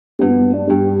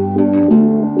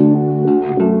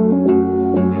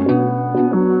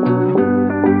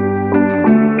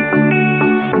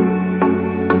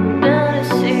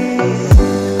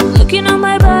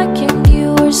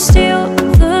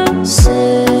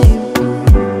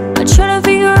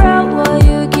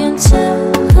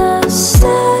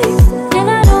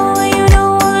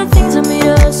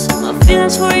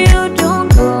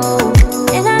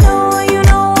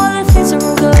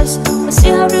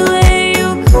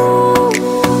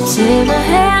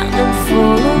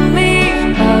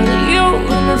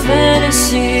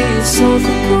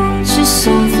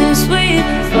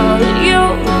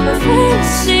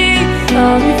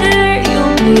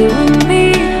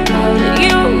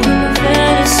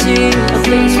fantasy, a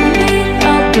place for me,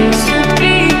 a place to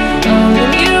be. All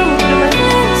of you in my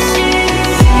fantasy.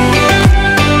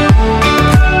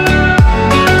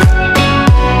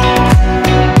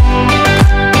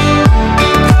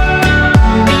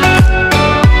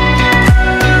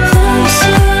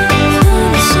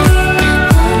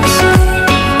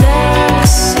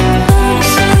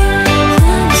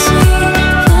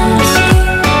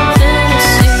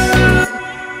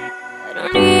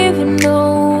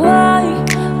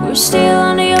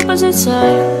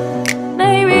 Side.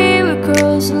 Maybe we're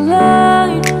crossing the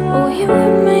line. Oh, you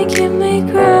were making me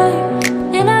cry.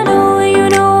 And I know you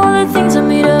know all the things that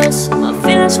made us. My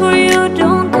feelings for you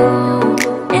don't go.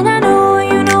 And I know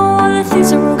you know all the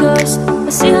things that broke us. I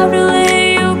still have to let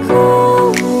you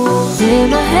go. Take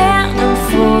my hand and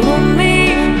follow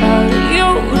me. Out of you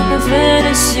in my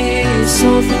fantasy.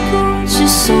 Something cool,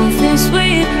 just something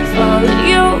sweet. Follow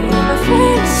you in my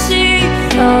fantasy.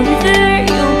 I'll be there,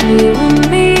 you'll be with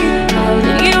me.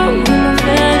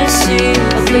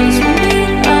 A place for me,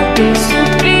 a place to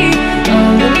be.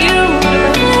 All of you in my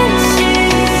fantasy.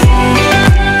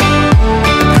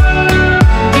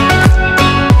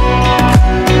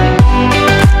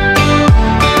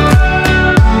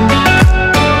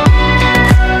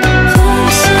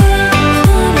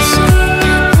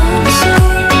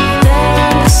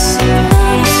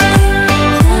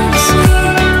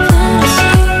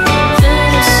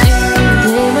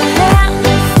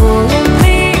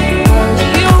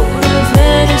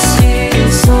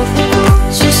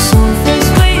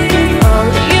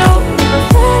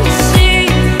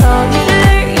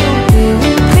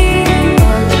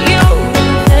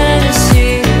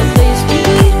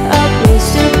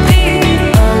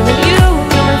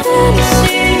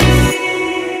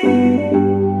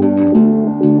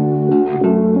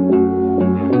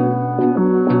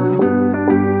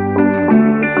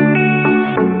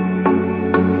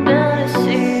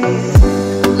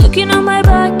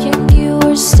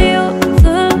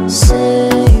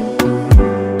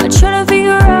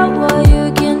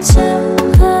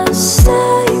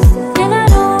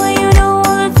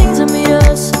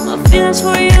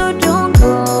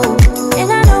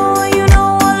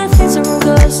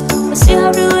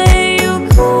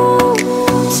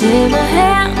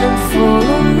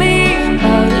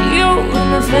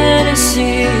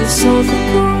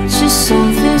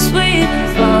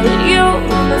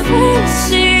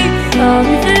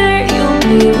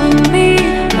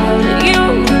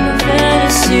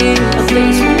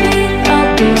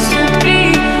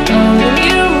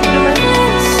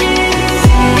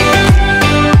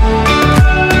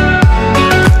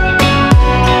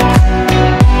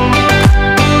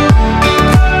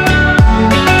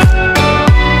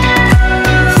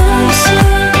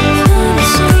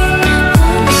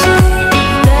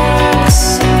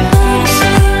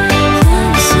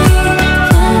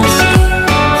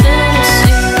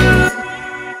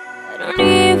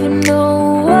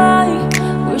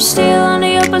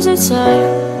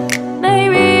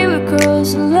 Maybe we're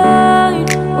crossing the line.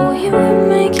 Oh, you were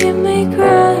making me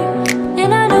cry.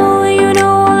 And I know you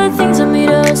know all the things that made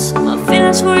us. My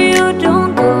feelings for you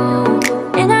don't go.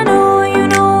 And I know you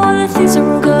know all the things that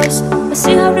broke us. I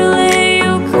still have to let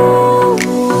you go.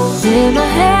 Take my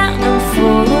hand and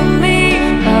follow me.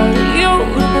 Out of you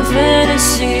in my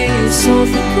fantasy.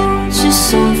 Something cool, just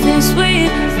something sweet.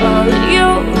 Follow you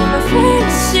in my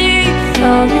fantasy.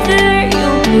 I'll be there,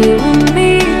 you'll be with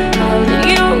me. Out of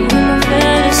you in my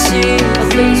fantasy. A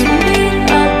place for me,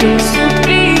 a place to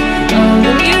be. All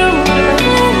of you in my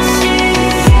fantasy.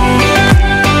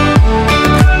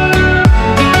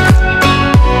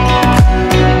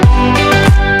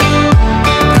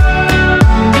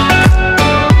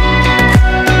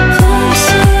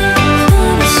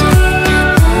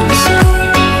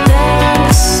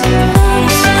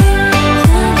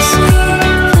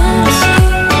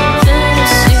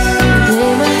 Fantasy.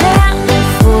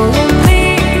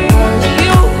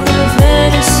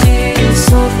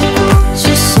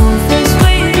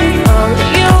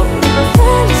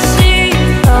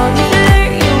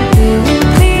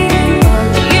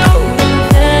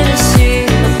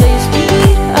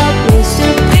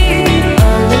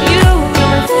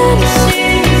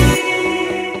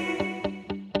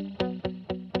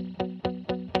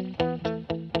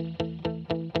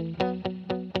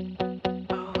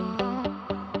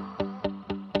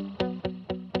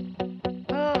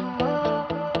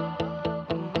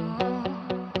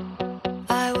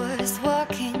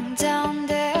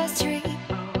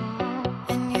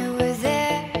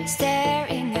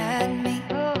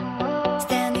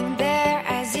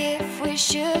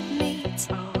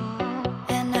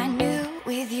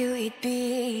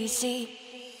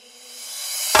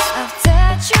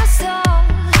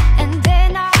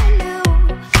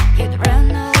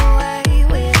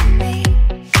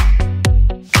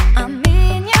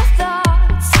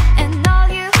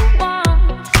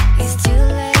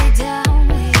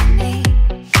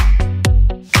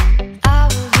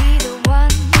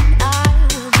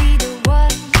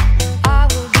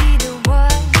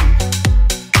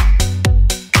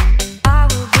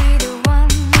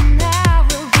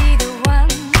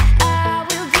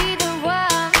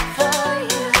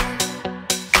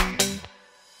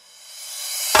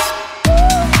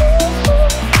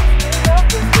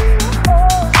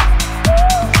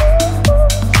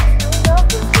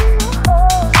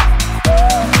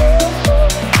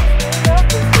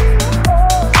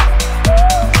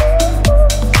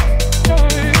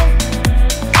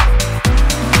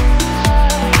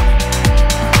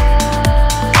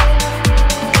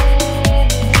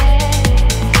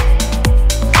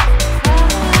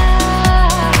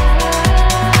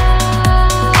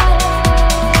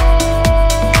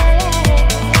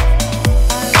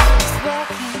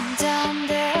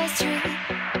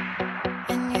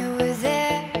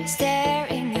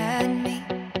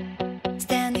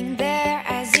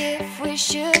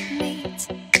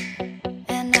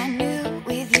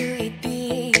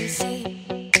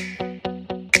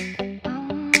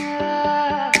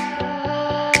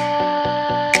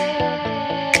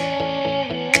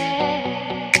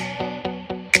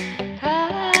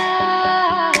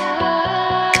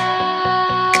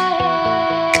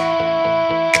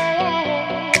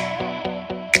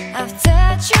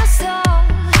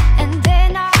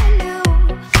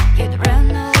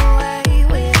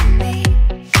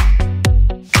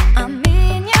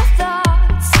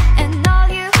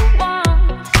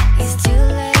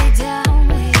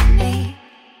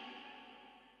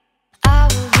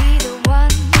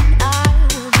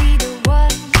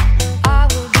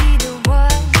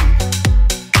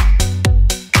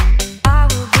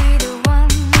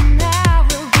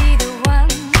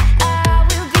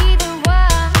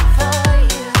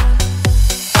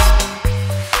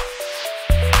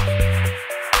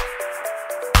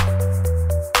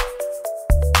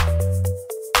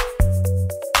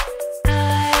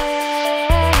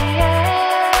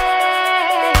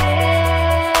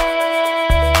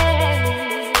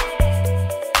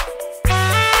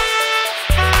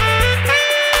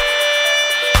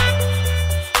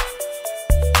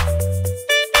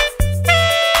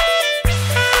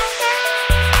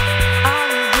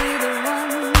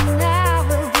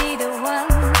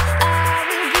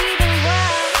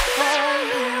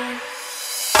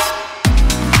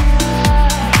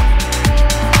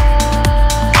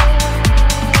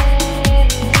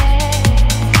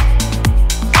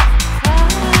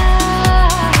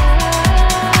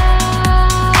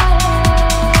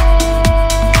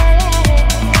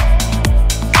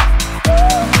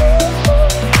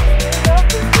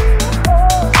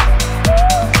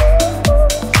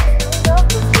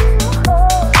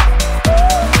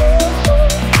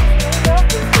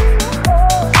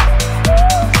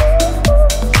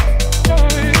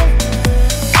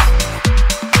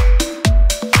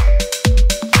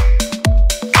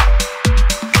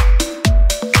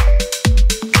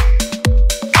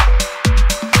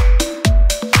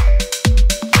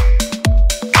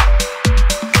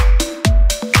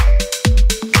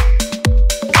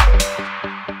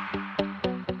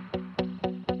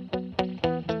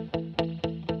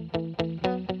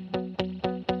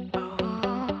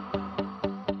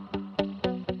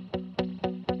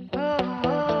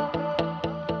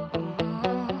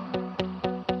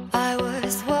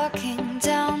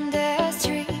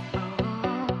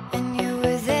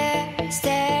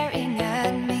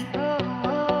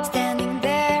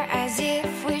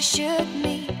 should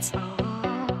meet,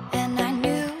 and I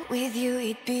knew with you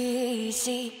it'd be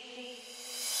easy.